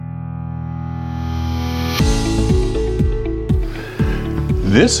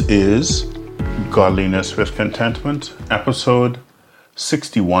This is Godliness with Contentment, episode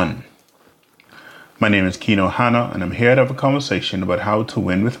 61. My name is Keno Hanna, and I'm here to have a conversation about how to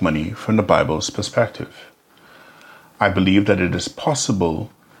win with money from the Bible's perspective. I believe that it is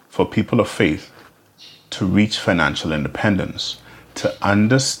possible for people of faith to reach financial independence, to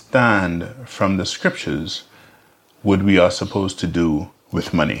understand from the scriptures what we are supposed to do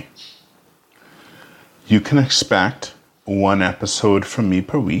with money. You can expect one episode from me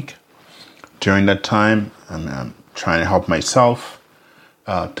per week. During that time, I'm trying to help myself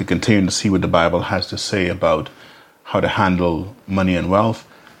to continue to see what the Bible has to say about how to handle money and wealth.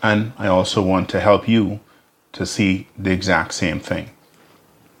 And I also want to help you to see the exact same thing.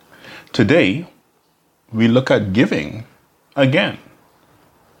 Today, we look at giving again,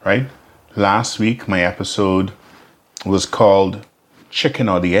 right? Last week, my episode was called Chicken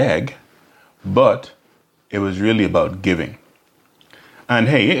or the Egg, but it was really about giving. And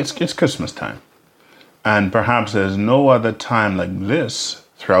hey, it's Christmas time. And perhaps there's no other time like this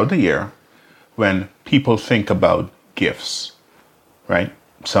throughout the year when people think about gifts, right?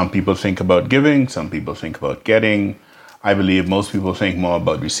 Some people think about giving, some people think about getting. I believe most people think more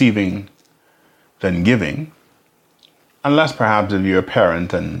about receiving than giving. Unless perhaps if you're a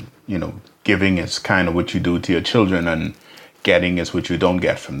parent and, giving is kind of what you do to your children and getting is what you don't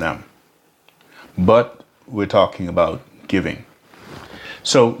get from them. But we're talking about giving.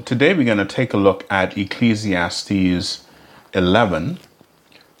 So today we're going to take a look at Ecclesiastes 11,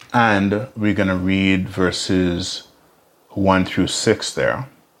 and we're going to read verses 1 through 6 there.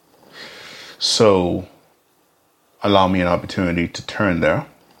 So allow me an opportunity to turn there.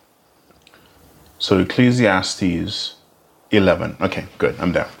 So Ecclesiastes 11. Okay, good.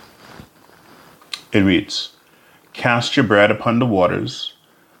 I'm there. It reads, "Cast your bread upon the waters,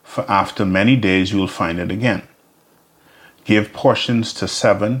 for after many days you will find it again. Give portions to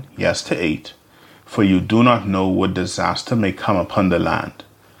 7, yes, to 8, for you do not know what disaster may come upon the land.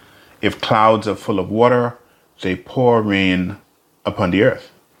 If clouds are full of water, they pour rain upon the earth.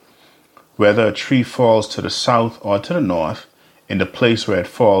 Whether a tree falls to the south or to the north, in the place where it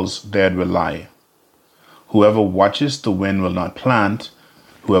falls, there it will lie. Whoever watches the wind will not plant,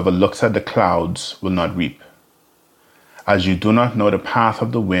 whoever looks at the clouds will not reap. As you do not know the path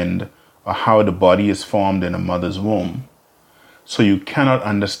of the wind or how the body is formed in a mother's womb, so you cannot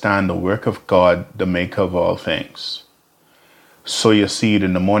understand the work of God, the maker of all things. Sow your seed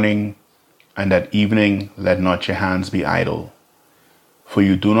in the morning, and at evening let not your hands be idle. For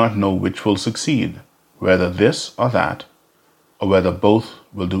you do not know which will succeed, whether this or that, or whether both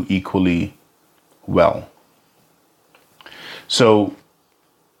will do equally well." So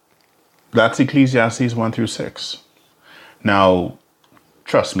that's Ecclesiastes 1 through 6. Now,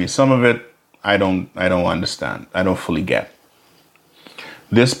 trust me, some of it I don't understand. I don't fully get.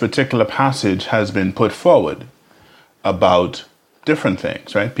 This particular passage has been put forward about different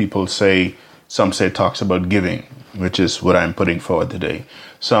things, right? Some say it talks about giving, which is what I'm putting forward today.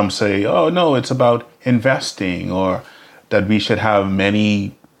 Some say, oh no, it's about investing, or that we should have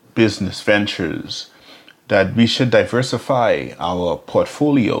many business ventures, that we should diversify our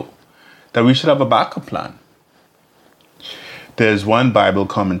portfolio, that we should have a backup plan. There's one Bible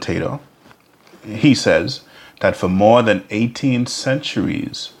commentator. He says that for more than 18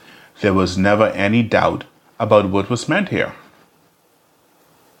 centuries, there was never any doubt about what was meant here.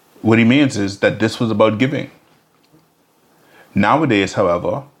 What he means is that this was about giving. Nowadays,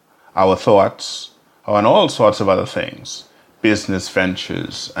 however, our thoughts are on all sorts of other things, business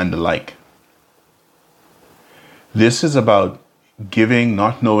ventures and the like. This is about giving,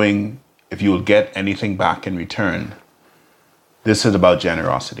 not knowing if you will get anything back in return. This is about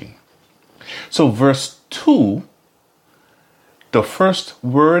generosity. So verse 2, the first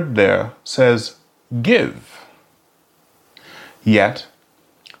word there says give. Yet,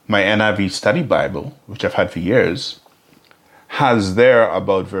 my NIV Study Bible, which I've had for years, has there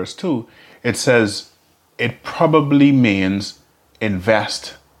about verse 2, it says it probably means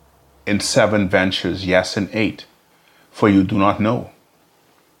invest in 7 ventures, yes, and 8, for you do not know.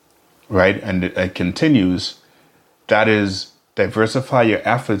 Right? And it continues, that is, diversify your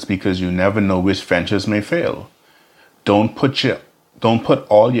efforts because you never know which ventures may fail. Don't put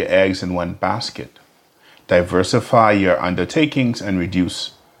all your eggs in one basket. Diversify your undertakings and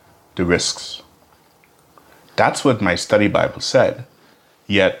reduce the risks. That's what my study Bible said.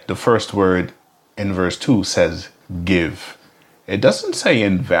 Yet the first word in verse 2 says give. It doesn't say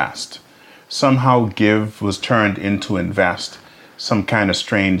invest. Somehow give was turned into invest, some kind of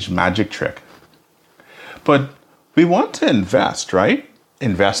strange magic trick. But we want to invest, right?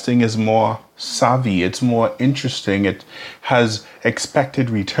 investing is more savvy, it's more interesting, it has expected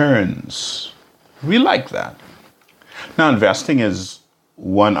returns. We like that. Now, investing is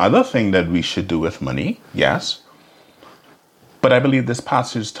one other thing that we should do with money, yes. But I believe this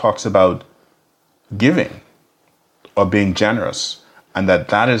passage talks about giving or being generous, and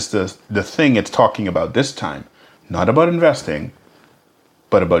that is the thing it's talking about this time. Not about investing,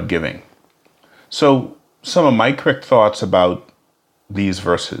 but about giving. So some of my quick thoughts about these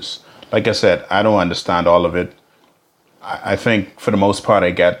verses. Like I said, I don't understand all of it. I think for the most part,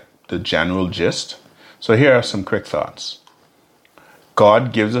 I get the general gist. So here are some quick thoughts.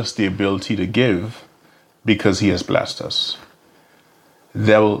 God gives us the ability to give because he has blessed us.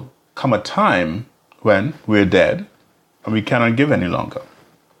 There will come a time when we're dead and we cannot give any longer.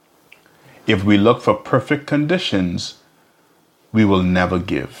 If we look for perfect conditions, we will never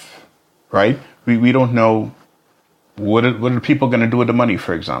give, right? We don't know what are people going to do with the money,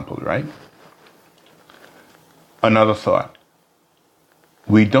 for example, right? Another thought.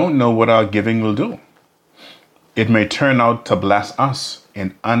 We don't know what our giving will do. It may turn out to bless us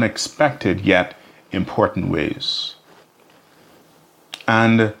in unexpected yet important ways.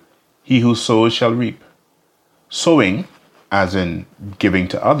 And he who sows shall reap. Sowing, as in giving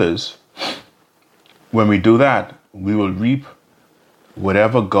to others, when we do that, we will reap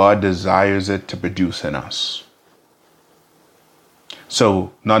whatever God desires it to produce in us.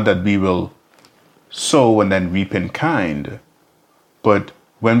 So, not that we will sow and then reap in kind, but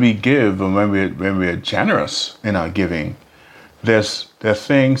when we give and when we're generous in our giving, there are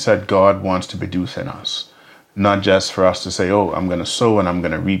things that God wants to produce in us. Not just for us to say, oh, I'm going to sow and I'm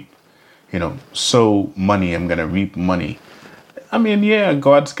going to reap, sow money, I'm going to reap money. I mean, yeah,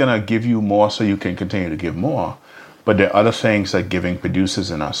 God's going to give you more so you can continue to give more. But there are other things that giving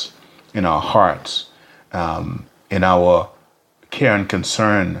produces in us, in our hearts, in our care and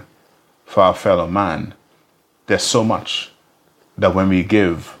concern for our fellow man. There's so much that when we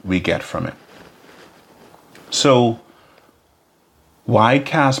give, we get from it. So, why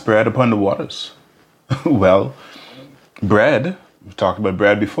cast bread upon the waters? Well, bread, we've talked about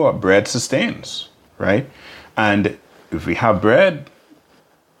bread before, bread sustains, right? And if we have bread,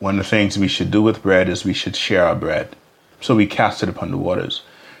 one of the things we should do with bread is we should share our bread. So we cast it upon the waters.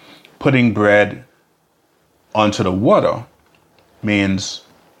 Putting bread onto the water means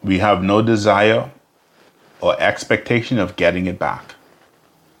we have no desire or expectation of getting it back.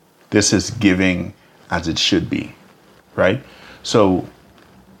 This is giving as it should be, right? So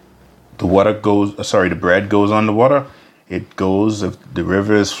the bread goes on the water. It goes, if the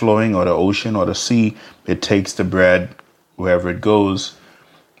river is flowing or the ocean or the sea, it takes the bread wherever it goes.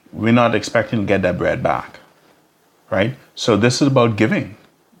 We're not expecting to get that bread back, right? So this is about giving,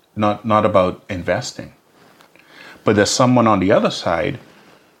 not about investing. But there's someone on the other side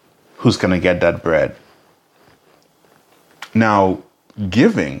who's going to get that bread. Now,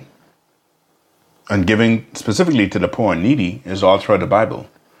 giving, and giving specifically to the poor and needy, is all throughout the Bible.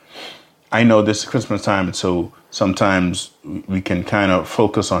 I know this is Christmas time, so sometimes we can kind of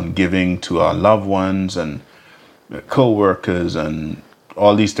focus on giving to our loved ones and co-workers and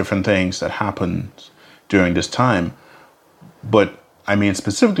all these different things that happen during this time. But I mean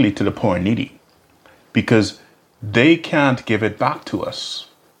specifically to the poor and needy, because they can't give it back to us,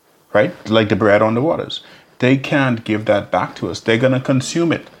 right? Like the bread on the waters. They can't give that back to us. They're going to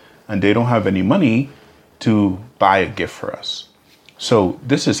consume it, and they don't have any money to buy a gift for us. So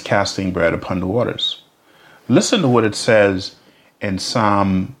this is casting bread upon the waters. Listen to what it says in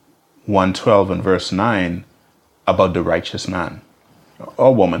Psalm 112 and verse 9 about the righteous man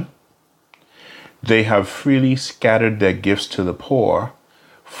or woman. They have freely scattered their gifts to the poor.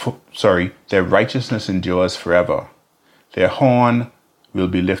 Their righteousness endures forever. Their horn will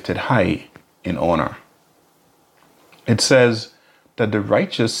be lifted high in honor. It says that the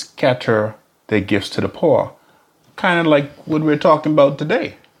righteous scatter their gifts to the poor. Kind of like what we're talking about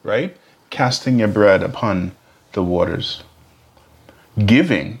today, right? Casting your bread upon the waters.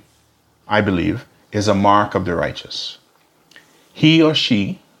 Giving, I believe, is a mark of the righteous. He or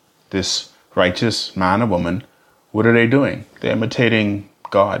she, this righteous man or woman, what are they doing? They're imitating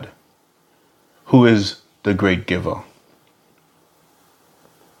God, who is the great giver.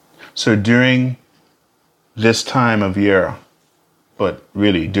 So during this time of year, but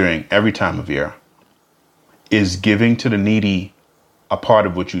really during every time of year, is giving to the needy a part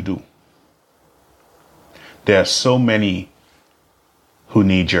of what you do? There are so many who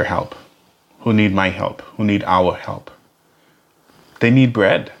need your help, who need my help, who need our help. They need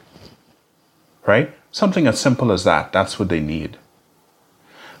bread, right? Something as simple as that. That's what they need.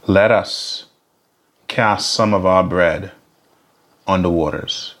 Let us cast some of our bread on the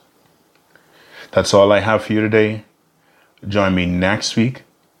waters. That's all I have for you today. Join me next week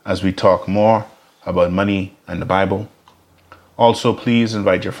as we talk more about money and the Bible. Also, please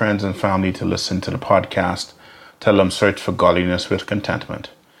invite your friends and family to listen to the podcast. Tell them search for godliness with contentment.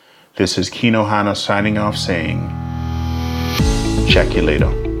 This is Kino Hannah signing off saying, check you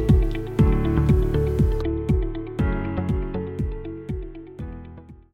later.